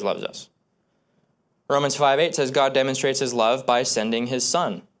he always loves us. Romans 5:8 says God demonstrates his love by sending his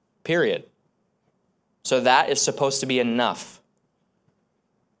son, period. So that is supposed to be enough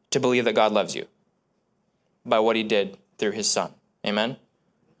to believe that God loves you by what he did through his son. Amen?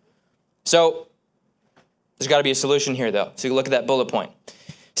 So there's got to be a solution here, though. So you look at that bullet point.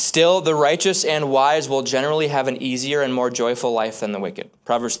 Still, the righteous and wise will generally have an easier and more joyful life than the wicked.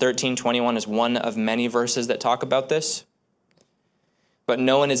 Proverbs 13:21 is one of many verses that talk about this. But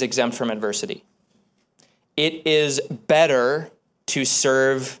no one is exempt from adversity. It is better to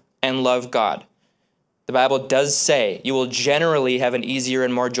serve and love God. The Bible does say you will generally have an easier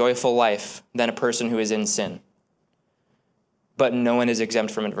and more joyful life than a person who is in sin. But no one is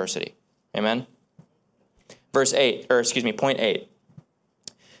exempt from adversity. Amen? Point 8.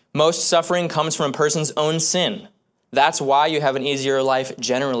 Most suffering comes from a person's own sin. That's why you have an easier life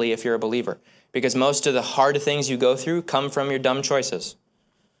generally if you're a believer. Because most of the hard things you go through come from your dumb choices.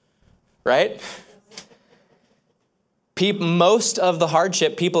 Right? Most of the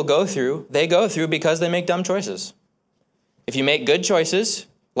hardship people go through, they go through because they make dumb choices. If you make good choices,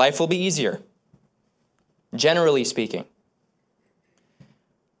 life will be easier. Generally speaking.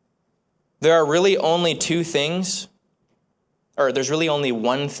 There are really only there's really only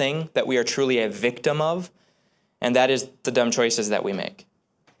one thing that we are truly a victim of, and that is the dumb choices that we make.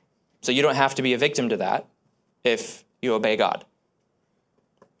 So you don't have to be a victim to that if you obey God.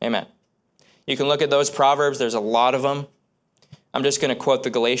 Amen. You can look at those Proverbs. There's a lot of them. I'm just going to quote the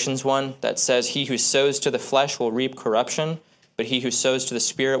Galatians one that says, "He who sows to the flesh will reap corruption, but he who sows to the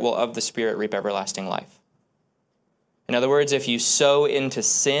Spirit will of the Spirit reap everlasting life." In other words, if you sow into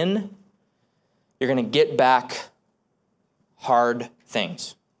sin, you're going to get back hard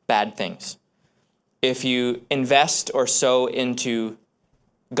things, bad things. If you invest or sow into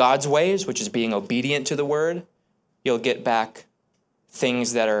God's ways, which is being obedient to the word, you'll get back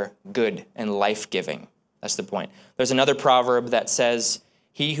things that are good and life-giving. That's the point. There's another proverb that says,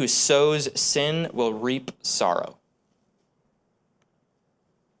 "He who sows sin will reap sorrow."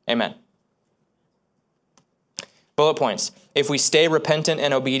 Amen. Bullet points. If we stay repentant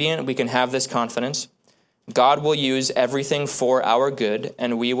and obedient, we can have this confidence. God will use everything for our good,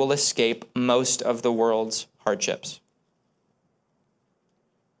 and we will escape most of the world's hardships.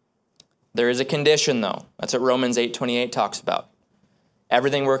 There is a condition, though. That's what Romans 8:28 talks about.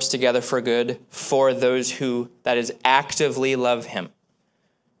 Everything works together for good for those who, that is, actively love him.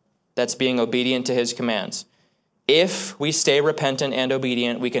 That's being obedient to his commands. If we stay repentant and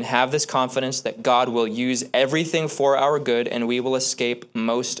obedient, we can have this confidence that God will use everything for our good, and we will escape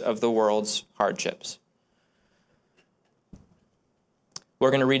most of the world's hardships. We're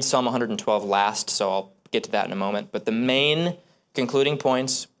going to read Psalm 112 last, so I'll get to that in a moment. But the main concluding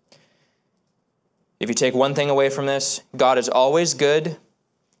points, if you take one thing away from this, God is always good,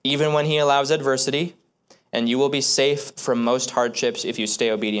 even when he allows adversity, and you will be safe from most hardships if you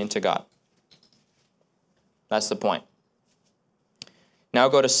stay obedient to God. That's the point. Now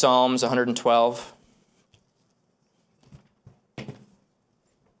go to Psalms 112.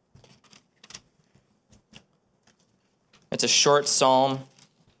 It's a short psalm.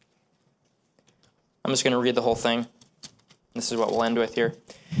 I'm just going to read the whole thing. This is what we'll end with here.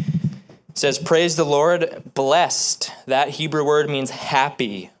 It says, "Praise the Lord, blessed." That Hebrew word means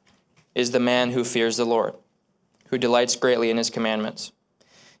happy is the man who fears the Lord, who delights greatly in his commandments.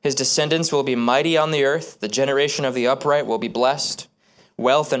 His descendants will be mighty on the earth. The generation of the upright will be blessed.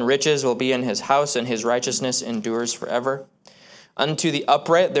 Wealth and riches will be in his house, and his righteousness endures forever. Unto the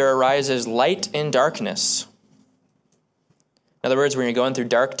upright there arises light in darkness. In other words, when you're going through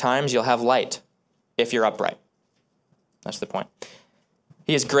dark times, you'll have light if you're upright. That's the point.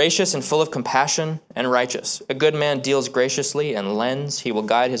 He is gracious and full of compassion and righteous. A good man deals graciously and lends. He will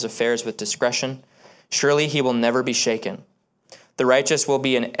guide his affairs with discretion. Surely he will never be shaken. The righteous will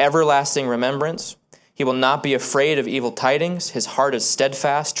be in everlasting remembrance. He will not be afraid of evil tidings. His heart is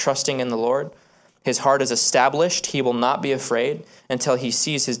steadfast, trusting in the Lord. His heart is established. He will not be afraid until he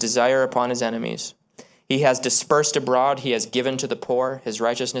sees his desire upon his enemies. He has dispersed abroad. He has given to the poor. His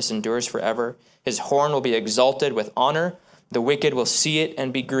righteousness endures forever. His horn will be exalted with honor. The wicked will see it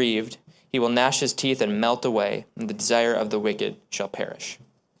and be grieved. He will gnash his teeth and melt away, and the desire of the wicked shall perish.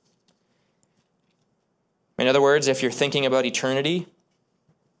 In other words, if you're thinking about eternity,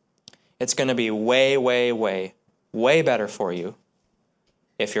 it's going to be way, way, way, way better for you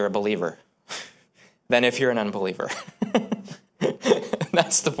if you're a believer than if you're an unbeliever.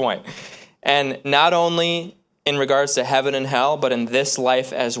 That's the point. And not only in regards to heaven and hell, but in this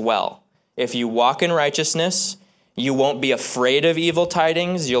life as well. If you walk in righteousness, you won't be afraid of evil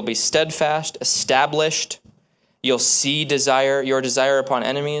tidings. You'll be steadfast, established. You'll see your desire upon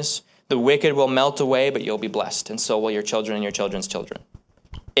enemies. The wicked will melt away, but you'll be blessed, and so will your children and your children's children,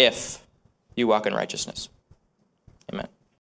 if you walk in righteousness.